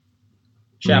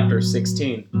Chapter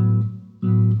 16.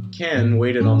 Ken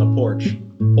waited on the porch,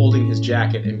 holding his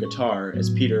jacket and guitar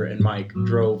as Peter and Mike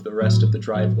drove the rest of the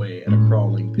driveway at a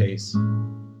crawling pace.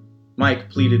 Mike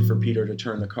pleaded for Peter to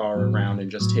turn the car around and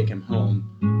just take him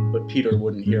home, but Peter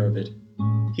wouldn't hear of it.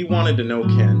 He wanted to know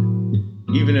Ken,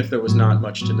 even if there was not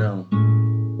much to know,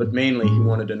 but mainly he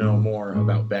wanted to know more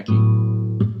about Becky.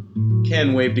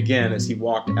 Ken waved again as he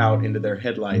walked out into their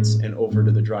headlights and over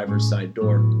to the driver's side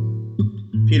door.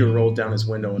 Peter rolled down his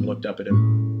window and looked up at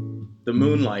him. The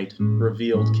moonlight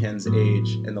revealed Ken's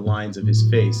age, and the lines of his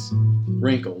face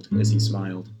wrinkled as he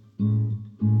smiled.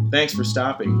 "Thanks for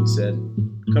stopping," he said.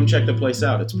 "Come check the place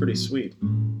out, it's pretty sweet."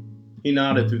 He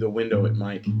nodded through the window at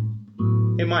Mike.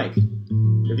 "Hey Mike,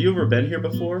 have you ever been here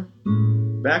before?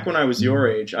 Back when I was your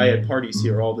age, I had parties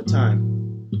here all the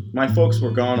time. My folks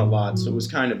were gone a lot, so it was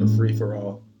kind of a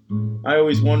free-for-all. I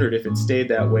always wondered if it stayed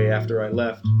that way after I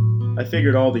left. I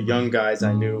figured all the young guys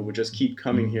I knew would just keep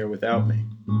coming here without me.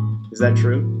 Is that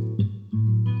true?"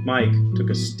 Mike took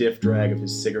a stiff drag of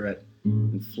his cigarette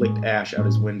and flicked ash out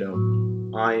his window,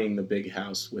 eyeing the big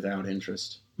house without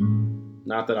interest.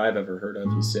 "Not that I've ever heard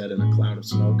of," he said in a cloud of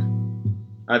smoke.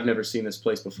 "I've never seen this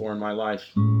place before in my life.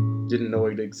 Didn't know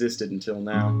it existed until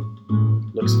now.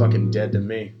 Looks fucking dead to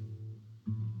me."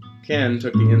 Ken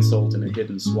took the insult in a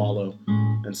hidden swallow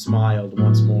and smiled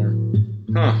once more.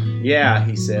 "Huh, yeah,"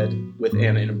 he said, with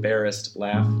an embarrassed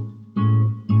laugh.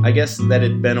 "I guess that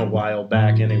had been a while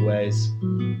back anyways.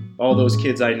 All those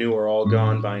kids I knew are all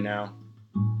gone by now.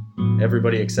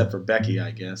 Everybody except for Becky,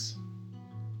 I guess."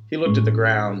 He looked at the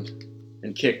ground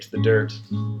and kicked the dirt.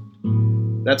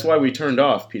 "That's why we turned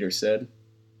off," Peter said.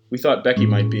 "We thought Becky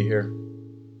might be here."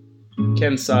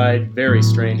 Ken sighed very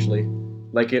strangely,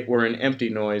 like it were an empty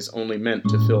noise only meant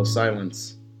to fill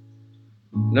silence.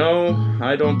 "No,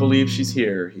 I don't believe she's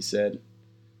here," he said.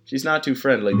 "She's not too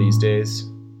friendly these days.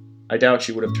 I doubt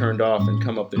she would have turned off and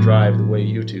come up the drive the way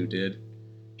you two did.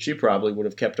 She probably would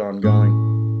have kept on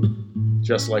going.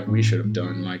 Just like we should have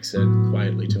done," Mike said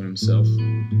quietly to himself.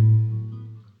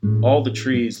 All the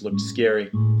trees looked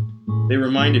scary. They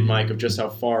reminded Mike of just how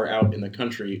far out in the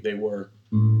country they were,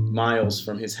 miles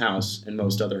from his house and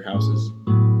most other houses.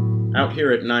 Out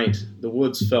here at night, the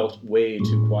woods felt way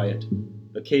too quiet,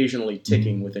 occasionally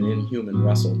ticking with an inhuman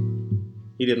rustle.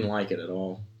 He didn't like it at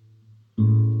all.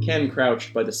 Ken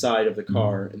crouched by the side of the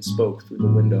car and spoke through the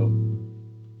window.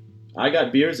 "I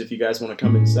got beers if you guys want to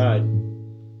come inside."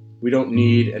 "We don't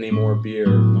need any more beer,"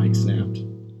 Mike snapped.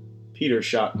 Peter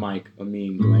shot Mike a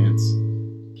mean glance.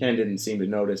 Ken didn't seem to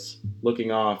notice,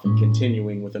 looking off and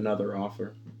continuing with another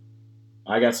offer.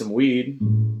 "I got some weed.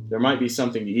 There might be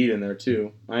something to eat in there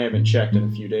too. I haven't checked in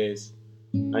a few days.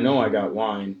 I know I got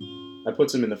wine. I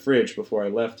put some in the fridge before I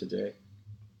left today."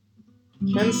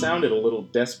 Ken sounded a little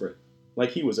desperate, like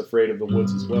he was afraid of the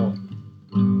woods as well.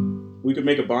 "We could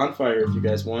make a bonfire if you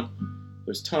guys want.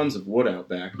 There's tons of wood out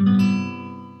back."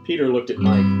 Peter looked at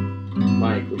Mike.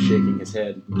 Mike was shaking his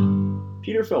head.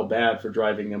 Peter felt bad for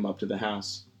driving them up to the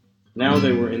house. Now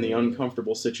they were in the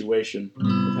uncomfortable situation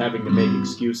of having to make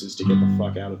excuses to get the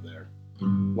fuck out of there.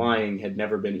 Lying had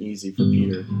never been easy for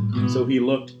Peter, so he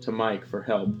looked to Mike for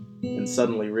help and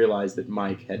suddenly realized that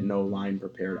Mike had no line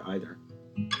prepared either.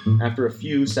 After a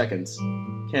few seconds,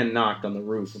 Ken knocked on the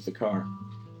roof of the car.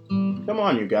 "Come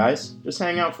on, you guys. Just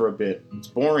hang out for a bit. It's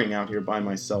boring out here by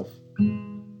myself."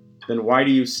 "Then why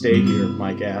do you stay here?"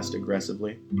 Mike asked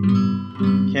aggressively.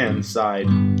 Ken sighed,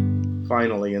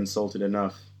 finally insulted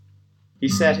enough. He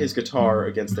sat his guitar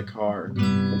against the car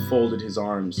and folded his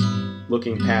arms,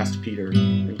 looking past Peter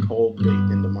and coldly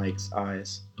into Mike's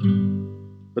eyes.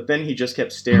 But then he just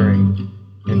kept staring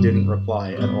and didn't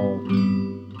reply at all.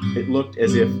 It looked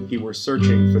as if he were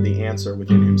searching for the answer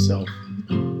within himself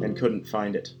and couldn't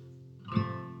find it.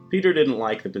 Peter didn't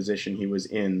like the position he was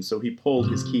in, so he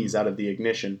pulled his keys out of the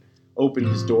ignition, opened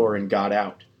his door and got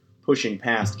out, pushing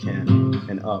past Ken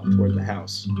and up toward the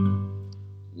house.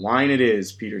 "Wine it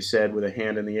is," Peter said with a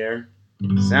hand in the air.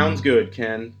 "Sounds good,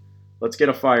 Ken. Let's get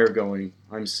a fire going.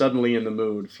 I'm suddenly in the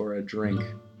mood for a drink."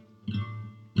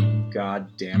 "God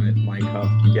damn it," Mike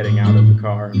huffed, getting out of the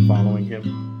car and following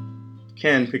him.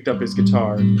 Ken picked up his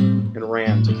guitar and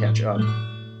ran to catch up.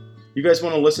 "You guys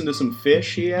want to listen to some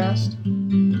Fish?" he asked.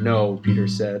 "No," Peter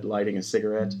said, lighting a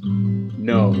cigarette.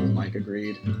 "No," Mike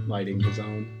agreed, lighting his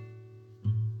own.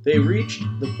 They reached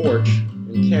the porch,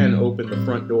 and Ken opened the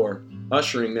front door,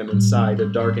 ushering them inside a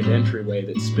darkened entryway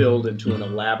that spilled into an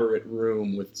elaborate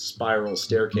room with spiral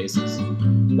staircases,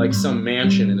 like some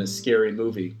mansion in a scary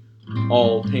movie,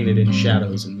 all painted in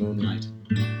shadows and moonlight.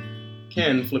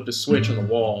 Ken flipped a switch on the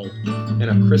wall, and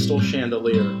a crystal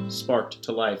chandelier sparked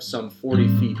to life some 40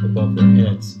 feet above their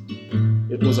heads.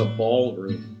 It was a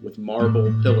ballroom with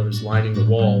marble pillars lining the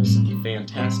walls and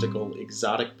fantastical,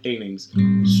 exotic paintings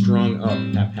strung up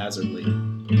haphazardly.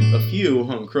 A few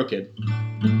hung crooked.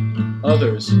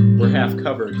 Others were half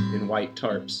covered in white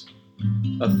tarps.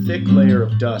 A thick layer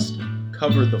of dust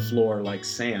covered the floor like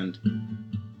sand.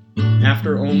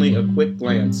 After only a quick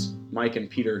glance, Mike and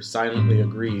Peter silently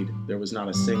agreed there was not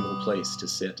a single place to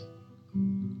sit.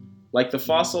 Like the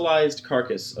fossilized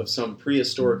carcass of some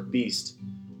prehistoric beast,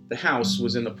 the house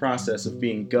was in the process of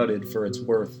being gutted for its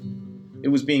worth. It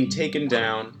was being taken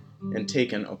down and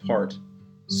taken apart,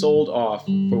 sold off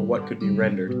for what could be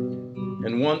rendered,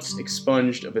 and once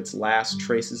expunged of its last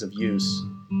traces of use,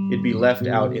 it'd be left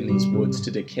out in these woods to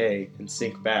decay and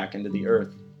sink back into the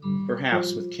earth,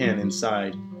 perhaps with Ken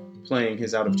inside, playing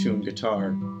his out-of-tune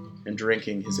guitar and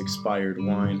drinking his expired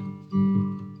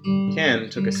wine. Ken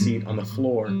took a seat on the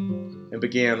floor and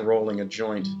began rolling a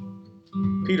joint.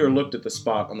 Peter looked at the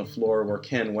spot on the floor where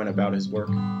Ken went about his work.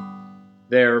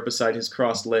 There, beside his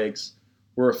crossed legs,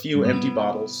 were a few empty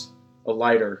bottles, a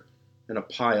lighter, and a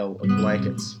pile of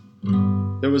blankets.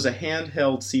 There was a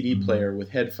handheld CD player with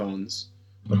headphones,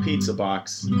 a pizza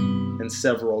box, and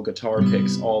several guitar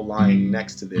picks all lying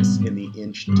next to this in the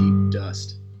inch-deep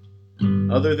dust.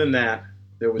 Other than that,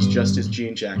 there was just his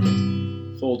jean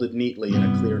jacket, folded neatly in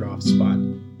a cleared-off spot.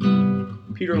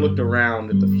 Peter looked around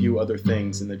at the few other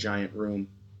things in the giant room.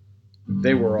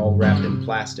 They were all wrapped in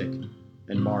plastic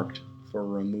and marked for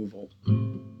removal.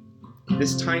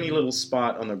 This tiny little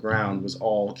spot on the ground was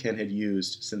all Ken had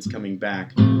used since coming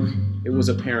back. It was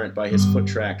apparent by his foot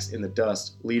tracks in the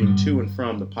dust leading to and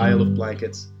from the pile of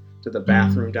blankets, to the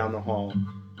bathroom down the hall,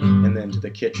 and then to the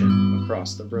kitchen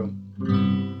across the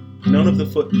room. None of the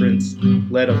footprints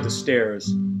led up the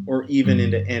stairs or even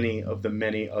into any of the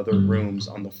many other rooms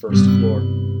on the first floor.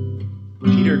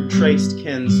 Peter traced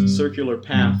Ken's circular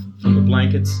path from the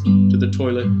blankets to the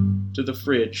toilet to the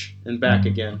fridge and back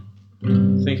again,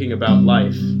 thinking about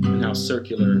life and how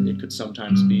circular it could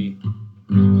sometimes be.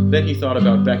 Then he thought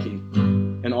about Becky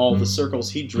and all the circles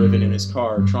he'd driven in his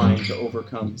car trying to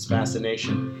overcome his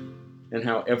fascination, and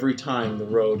how every time the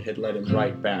road had led him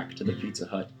right back to the Pizza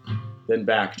Hut, then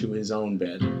back to his own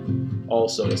bed,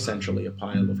 also essentially a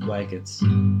pile of blankets,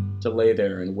 to lay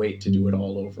there and wait to do it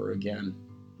all over again.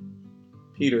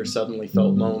 Peter suddenly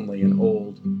felt lonely and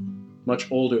old,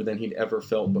 much older than he'd ever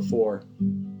felt before,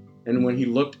 and when he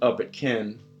looked up at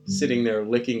Ken, sitting there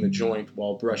licking the joint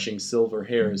while brushing silver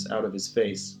hairs out of his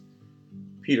face,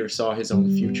 Peter saw his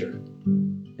own future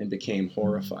and became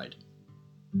horrified.